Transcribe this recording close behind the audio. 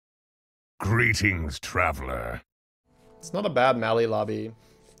Greetings, traveler. It's not a bad melee lobby.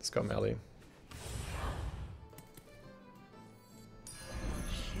 Let's go melee.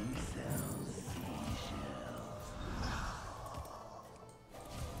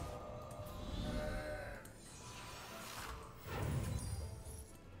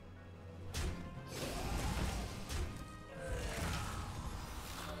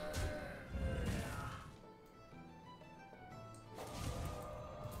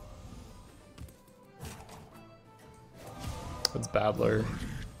 It's Battler.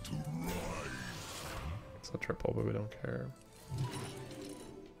 It's a triple, but we don't care.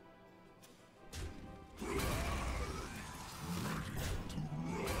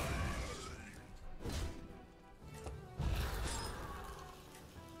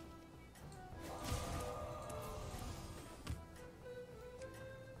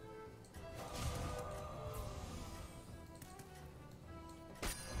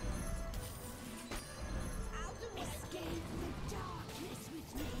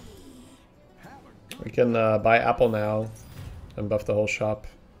 We can buy Apple now and buff the whole shop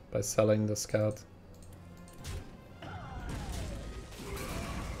by selling the scout.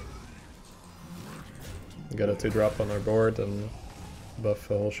 Get a 2-drop on our board and buff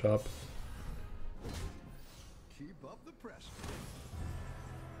the whole shop. Keep up the pressure.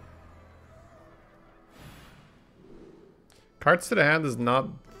 Cards to the hand is not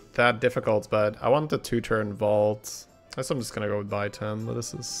that difficult, but I want the 2-turn vault. I guess I'm just gonna go with buy 10, but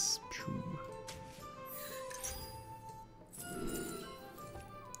this is...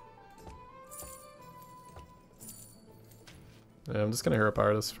 Yeah, I'm just gonna hero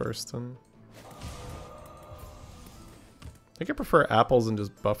power this first and I think I prefer apples and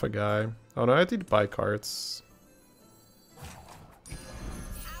just buff a guy. Oh no, I need to buy cards.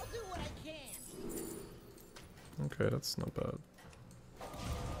 Okay, that's not bad.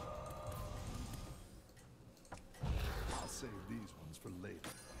 I'll save these ones for later.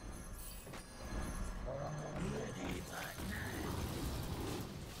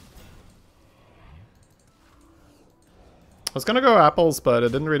 I was gonna go apples, but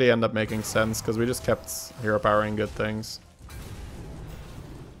it didn't really end up making sense because we just kept hero powering good things.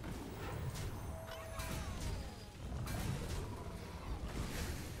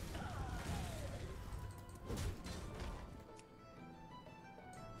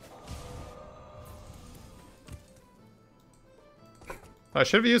 I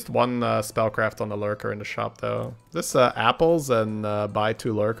should have used one spellcraft on the lurker in the shop though. This apples and buy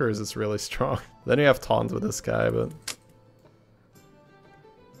 2 lurkers is really strong. Then you have taunt with this guy, but...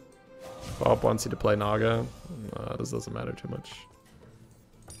 Bob wants you to play Naga. This doesn't matter too much.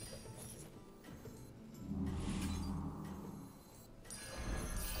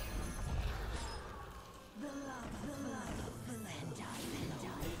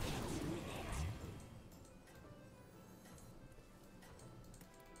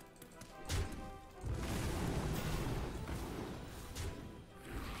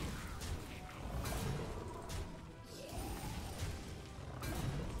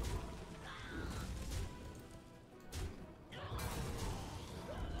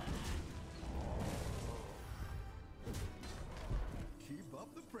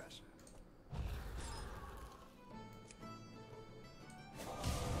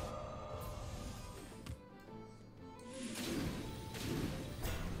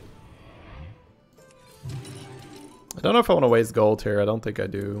 I don't know if I want to waste gold here. I don't think I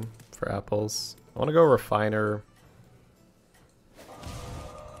do for apples. I want to go refiner.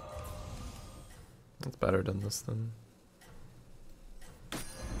 That's better than this then.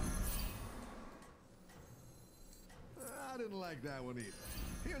 I didn't like that one either.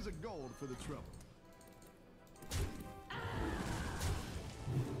 Here's a gold for the trouble.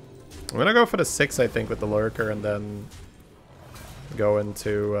 I'm gonna go for the 6, I think, with the lurker, and then go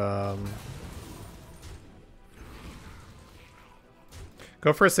into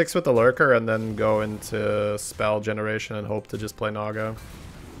go for a 6 with the lurker, and then go into spell generation and hope to just play Naga.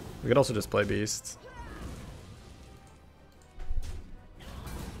 We could also just play Beast.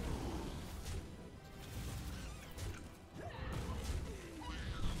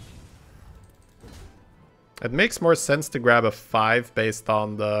 It makes more sense to grab a 5 based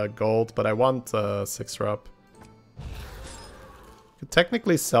on the gold, but I want a 6-drop. Could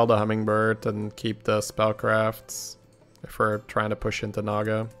technically sell the Hummingbird and keep the Spellcrafts if we're trying to push into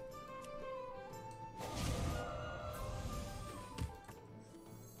Naga.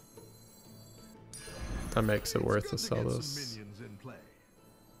 That makes it worth to sell this.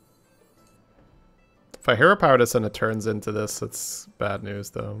 If I hero power this and it turns into this, it's bad news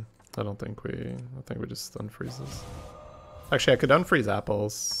though. I think we just unfreeze this. Actually, I could unfreeze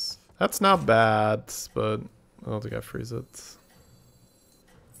apples. That's not bad, but I don't think I freeze it.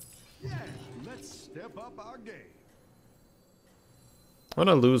 Yeah, let's step up our game. I'm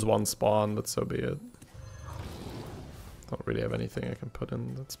gonna lose one spawn, but so be it. Don't really have anything I can put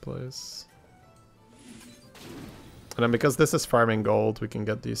in its place. And then because this is farming gold, we can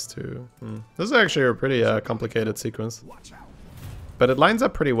get these two. This is actually a pretty complicated sequence. But it lines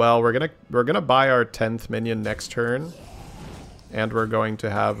up pretty well. We're gonna buy our 10th minion next turn. And we're going to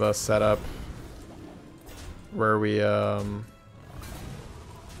have a setup where we have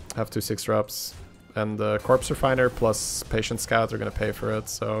 2 6-drops. And the Corpse Refiner plus Patient Scout are going to pay for it,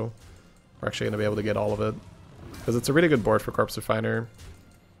 so we're actually going to be able to get all of it. Because it's a really good board for Corpse Refiner.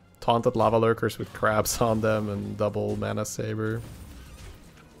 Taunted Lava Lurkers with crabs on them and double Mana Saber.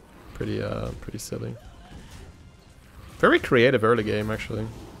 Pretty silly. Very creative early game, actually.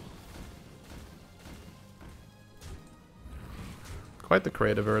 Quite the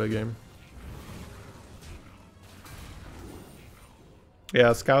creative early game.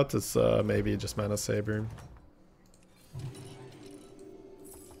 Yeah, Scout is maybe just Mana Saber.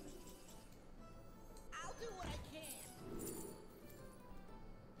 I'll do what I can.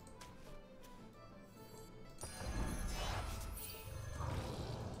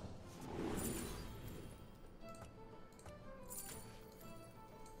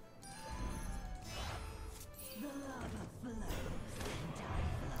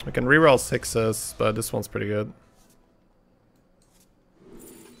 I can reroll 6s, but this one's pretty good.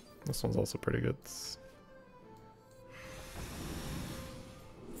 This one's also pretty good.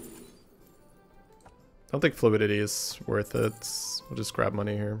 I don't think Fluidity is worth it. We'll just grab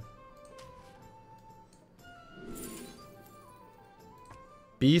money here.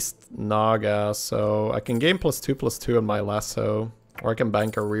 Beast Naga, so I can gain +2/+2 on my lasso. Or I can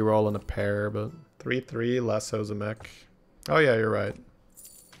bank a reroll and a pair, but 3/3 lasso's a mech. Oh yeah, you're right.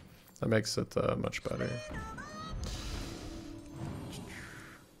 That makes it much better.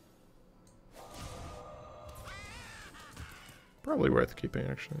 Probably worth keeping,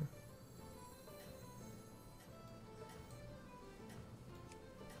 actually.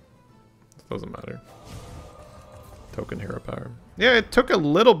 Doesn't matter. Token hero power. Yeah, it took a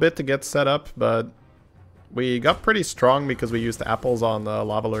little bit to get set up, but we got pretty strong because we used apples on the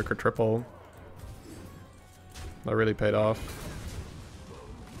Lava Lurker triple. That really paid off.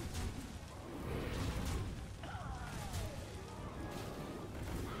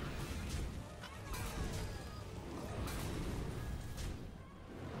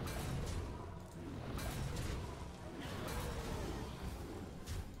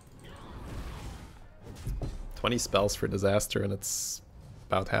 "20 spells for disaster," and it's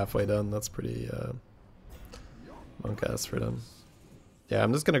about halfway done. That's pretty monk-ass for them. Yeah,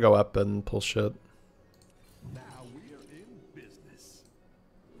 I'm just gonna go up and pull shit. Now we're in business.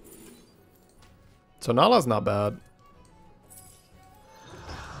 So Nala's not bad.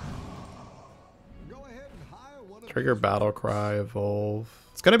 Go ahead and hire one of Trigger these Battle Cry, Evolve.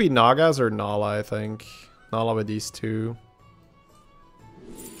 It's gonna be Nagas or Nala, I think. Nala with these two.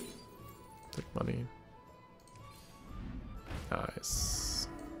 Take money. Nice.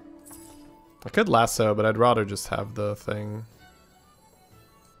 I could lasso, but I'd rather just have the thing.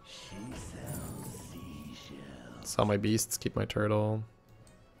 Sell my beasts, keep my turtle.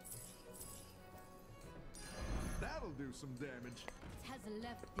 That'll do some damage.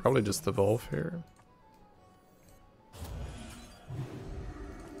 Probably just evolve here.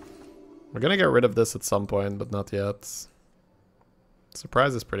 We're gonna get rid of this at some point, but not yet.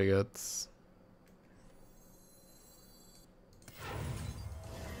 Surprise is pretty good.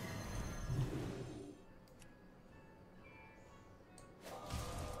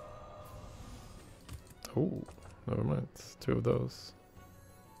 Oh, never mind. 2 of those.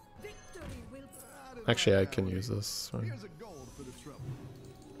 Actually, I can use this. Right. Here's a gold for the trouble.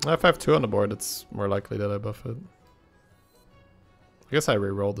 If I have 2 on the board, it's more likely that I buff it. I guess I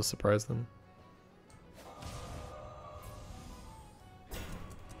re-rolled to surprise them.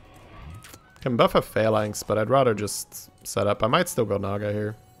 Can buff a Phalanx, but I'd rather just set up. I might still go Naga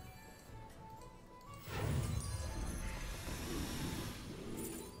here.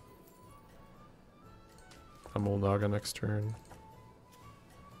 I'm all Naga next turn.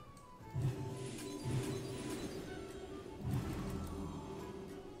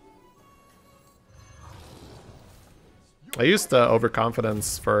 I used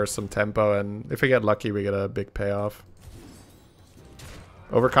Overconfidence for some tempo, and if we get lucky, we get a big payoff.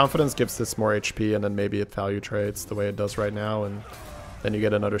 Overconfidence gives this more HP, and then maybe it value trades the way it does right now, and then you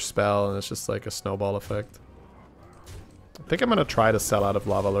get another spell, and it's just like a snowball effect. I think I'm gonna try to sell out of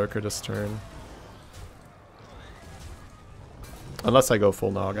Lava Lurker this turn. Unless I go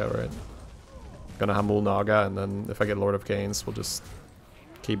full Naga, right? Gonna Hamul Naga, and then if I get Lord of Gains, we'll just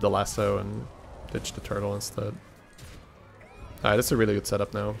keep the lasso and ditch the turtle instead. Alright, this is a really good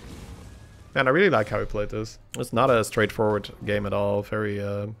setup now. Man, I really like how we played this. It's not a straightforward game at all. Very,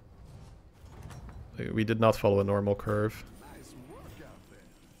 we did not follow a normal curve. Nice work out there.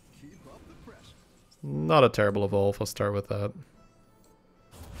 Keep up the pressure. Not a terrible evolve, I'll start with that.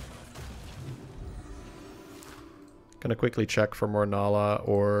 Gonna quickly check for more Nala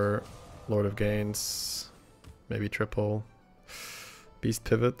or Lord of Gains. Maybe triple. Beast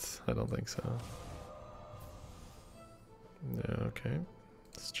Pivot? I don't think so. Yeah, okay.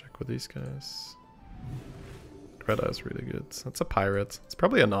 Let's check with these guys. Greta is really good. That's a pirate. It's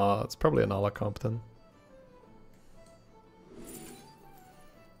probably a Nala comp then.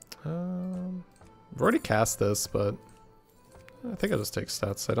 I've already cast this, but I think I'll just take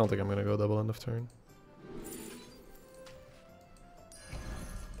stats. I don't think I'm gonna go double end of turn.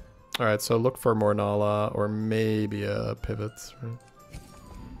 Alright, so look for more Nala or maybe a pivot. Right?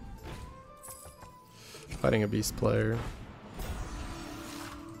 Fighting a beast player.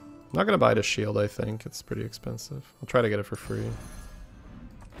 Not gonna buy the shield, I think. It's pretty expensive. I'll try to get it for free.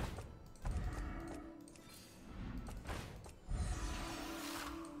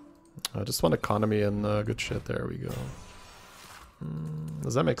 I just want economy and good shit. There we go.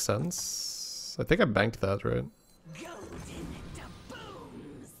 Does that make sense? I think I banked that, right? I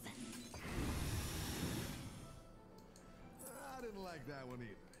didn't like that one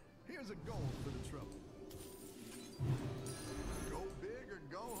either. Here's a gold for the trouble. Go big or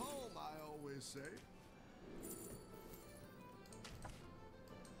go home, I always say.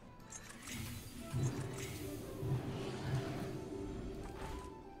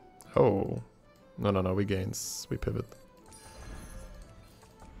 Oh. No, we gains. We pivot.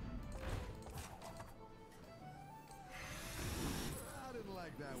 I didn't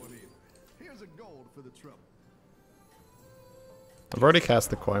like that one either. Here's a gold for the trouble. I've already cast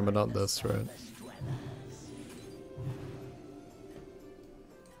the coin, but not this, right?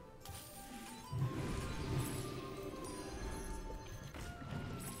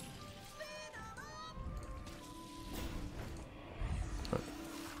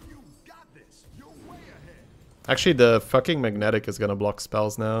 Actually, the fucking magnetic is gonna block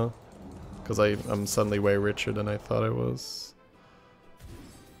spells now. Because I'm suddenly way richer than I thought I was.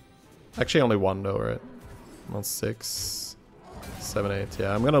 Actually, only one though, right? I'm on 6, 7, 8.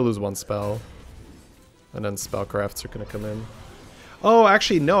 Yeah, I'm gonna lose one spell. And then spellcrafts are gonna come in. Oh,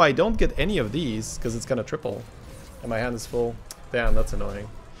 actually, no, I don't get any of these because it's gonna triple. And my hand is full. Damn, that's annoying.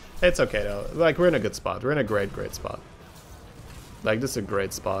 It's okay though. Like, we're in a good spot. We're in a great spot. Like, this is a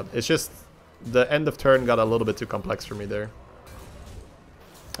great spot. It's just the end of turn got a little bit too complex for me there.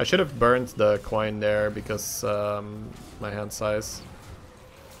 I should have burned the coin there because my hand size.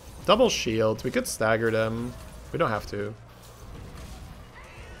 Double shield. We could stagger them. We don't have to.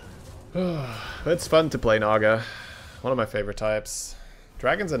 It's fun to play Naga. One of my favorite types.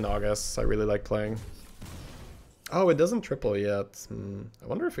 Dragons and Nagas I really like playing. Oh, it doesn't triple yet. I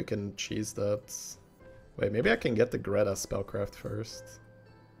wonder if we can cheese that. Wait, maybe I can get the Greta spellcraft first.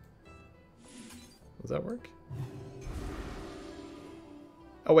 Does that work?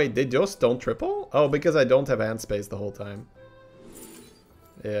 Oh wait, they just don't triple? Oh, because I don't have hand space the whole time.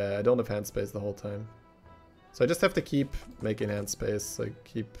 Yeah, I don't have hand space the whole time. So I just have to keep making hand space, like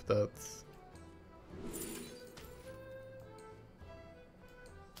keep that.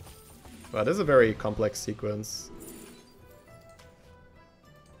 Wow, this is a very complex sequence.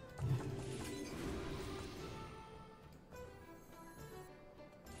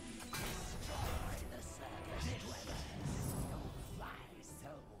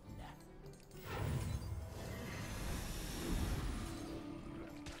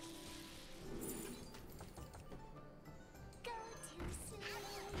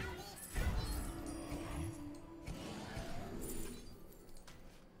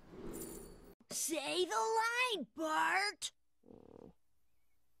 Say the line, Bart!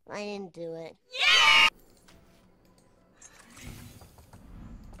 I didn't do it.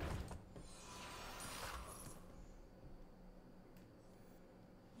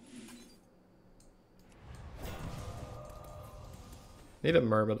 Need a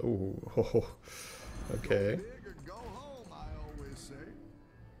mermaid. Ooh. Okay. Go big or go home, I always say.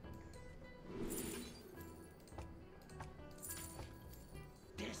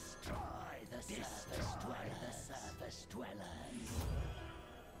 Surface dwellers.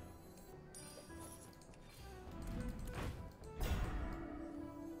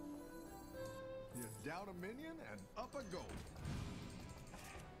 You're down a minion and up a gold.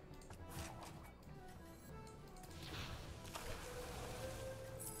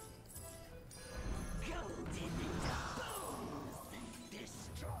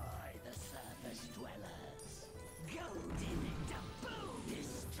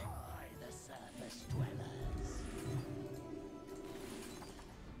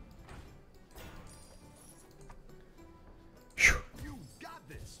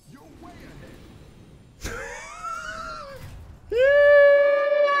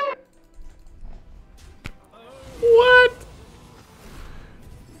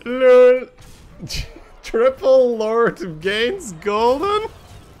 Lol. Triple Lord of Gains Golden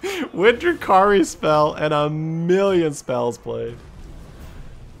with Drakari spell and a million spells played.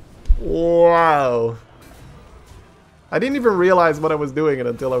 Wow. I didn't even realize what I was doing it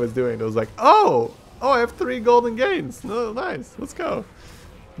until I was doing it. I was like, oh, I have 3 golden gains. No, nice. Let's go.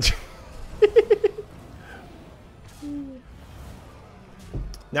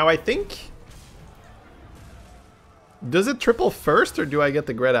 Now I think, does it triple first or do I get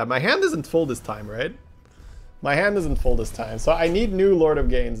the Greta? My hand isn't full this time, right? My hand isn't full this time, so I need new Lord of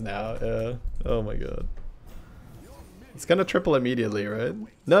Gains now. Oh my god. It's gonna triple immediately, right?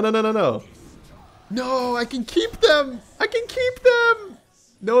 No. No, I can keep them! I can keep them!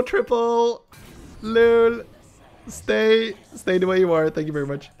 No triple. Lol. Stay the way you are. Thank you very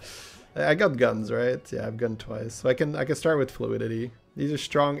much. I got guns, right? Yeah, I've gunned twice. So I can start with fluidity. These are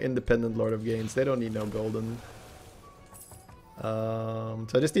strong, independent Lord of Gains. They don't need no golden. So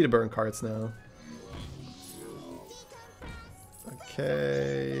I just need to burn cards now.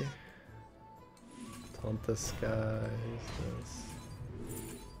 Okay. Taunt this guy.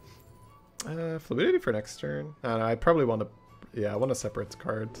 Fluidity for next turn. I don't know, I probably want to... Yeah, I want to separate the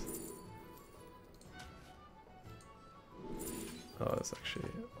card. Oh, that's actually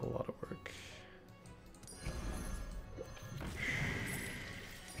a lot of work.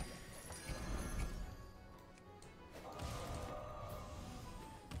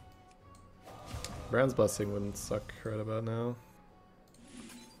 Brand's Blessing wouldn't suck right about now.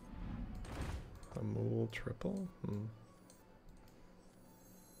 A Mool triple? Come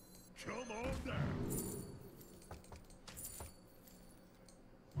on down.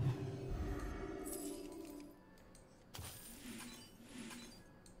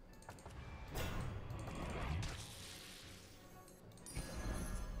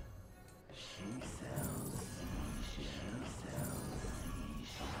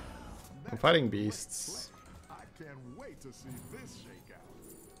 I'm fighting beasts. I can't wait to see this shake out.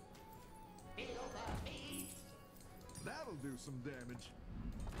 That'll do some damage.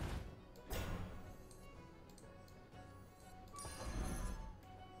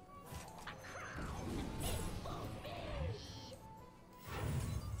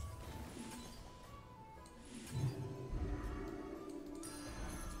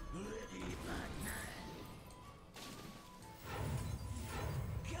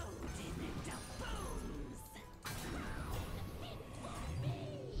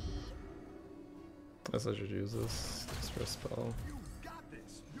 I guess I should use this just for a spell. You got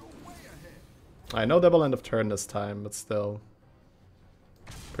this. You're way ahead. I know double end of turn this time, but still.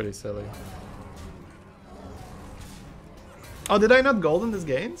 Pretty silly. Oh, did I not golden this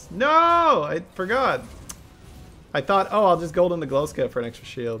gains? No! I forgot. I thought, oh, I'll just golden the glow skip for an extra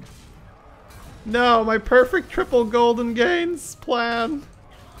shield. No, my perfect triple golden gains plan.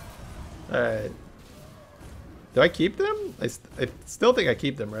 Alright. Do I keep them? I still think I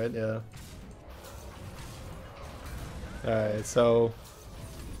keep them, right? Yeah. Alright, so...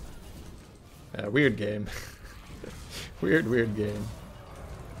 Yeah, weird game. weird game.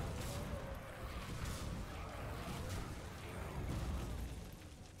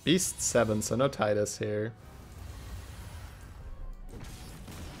 Beast 7, so no Titus here.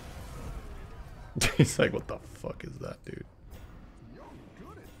 He's like, what the fuck is that, dude? You're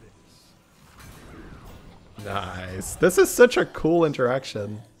good at this. Nice. This is such a cool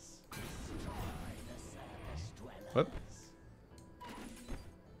interaction. What?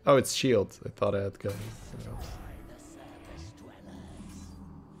 Oh, it's shield. I thought I had guns.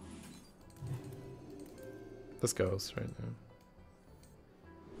 This goes right now.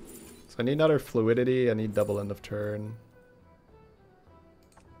 So I need another fluidity. I need double end of turn.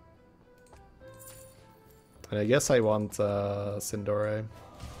 And I guess I want Sindore.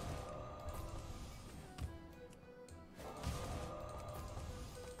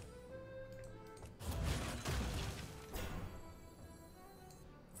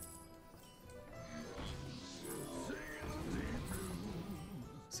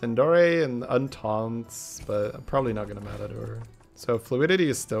 Sindore and Untaunts, but I'm probably not gonna Matador. So fluidity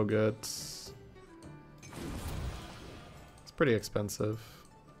is still good. It's pretty expensive.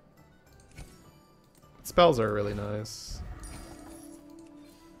 Spells are really nice.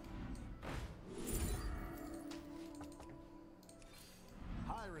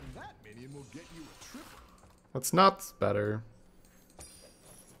 Hiring that minion will get you a triple. That's not better.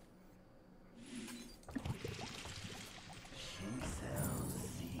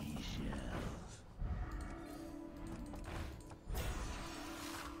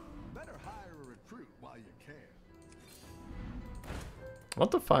 Better hire a recruit while you can. I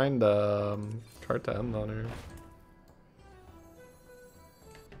want to find card to end on her.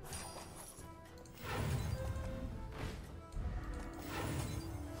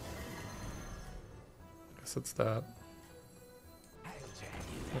 guess it's that.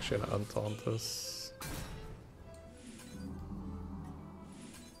 I'm actually gonna untaunt this.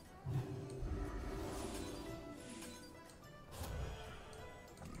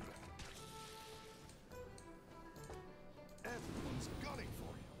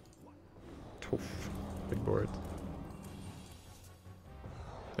 Oof, big board.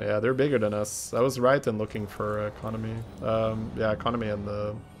 Yeah, they're bigger than us. I was right in looking for economy. Yeah, economy and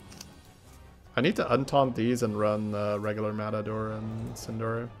the... I need to untaunt these and run regular Matador and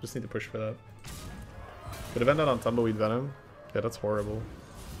Sindora. Just need to push for that. Could have ended on Tumbleweed Venom. Yeah, that's horrible.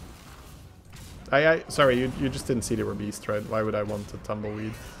 Sorry, you just didn't see they were beast, right? Why would I want a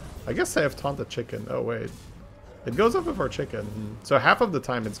Tumbleweed? I guess I have taunted chicken. Oh, wait. It goes up before chicken. So half of the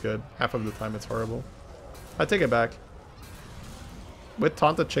time it's good. Half of the time it's horrible. I take it back. With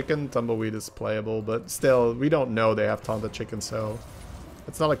taunted chicken, Tumbleweed is playable, but still, we don't know they have taunted chicken, so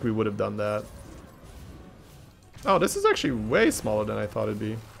it's not like we would have done that. Oh, this is actually way smaller than I thought it'd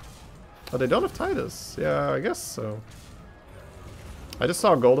be. Oh, they don't have Titus. Yeah, I guess so. I just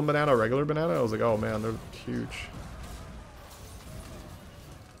saw a golden banana, regular banana. I was like, oh man, they're huge.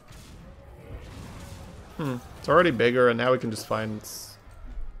 It's already bigger, and now we can just find...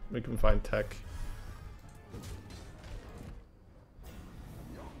 We can find tech.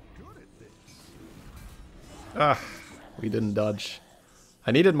 Ah, we didn't dodge.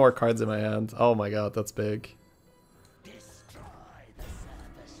 I needed more cards in my hand. Oh my god, that's big.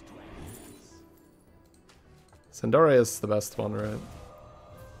 Sindora is the best one, right?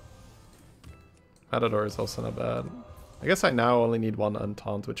 Matador is also not bad. I guess I now only need one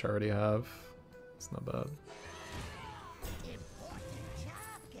untaunt, which I already have. It's not bad.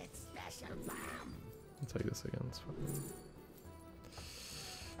 I'll take this again. It's fine.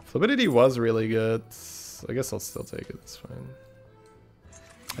 Fluidity was really good. I guess I'll still take it. It's fine.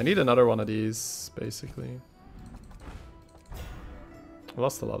 I need another one of these, basically. I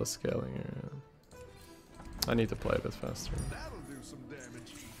lost a lot of scaling here. I need to play a bit faster. That'll do some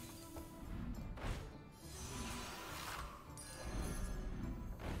damage.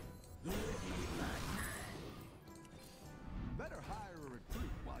 Better hire a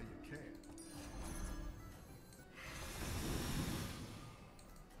recruit while you can.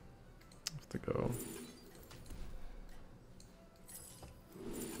 Have to go.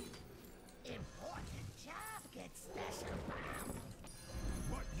 Important job gets special.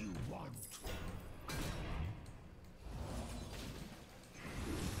 What you want?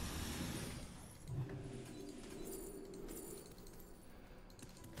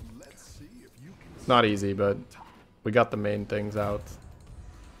 Let's see if you can. It's not easy, but we got the main things out.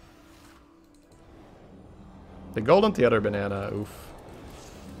 The gold and the other banana, oof.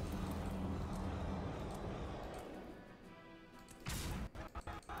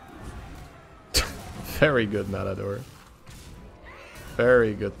 Very good Matador.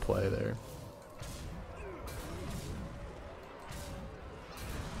 Very good play there.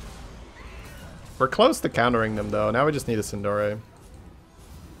 We're close to countering them though. Now we just need a Sindora.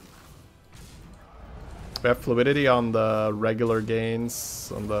 We have fluidity on the regular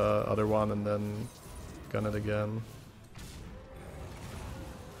gains on the other one and then gun it again.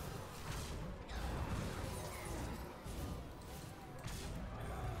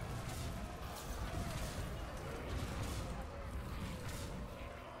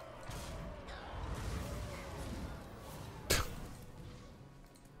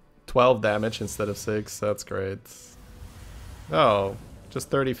 $12 damage instead of 6. That's great. Oh, just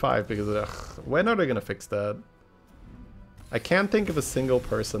 35 because of, when are they gonna fix that? I can't think of a single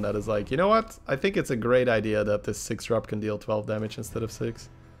person that is like, you know what? I think it's a great idea that this 6-drop can deal 12 damage instead of 6.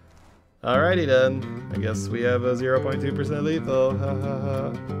 Alrighty then. I guess we have a 0.2% lethal. Ha ha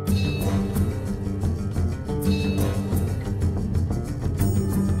ha.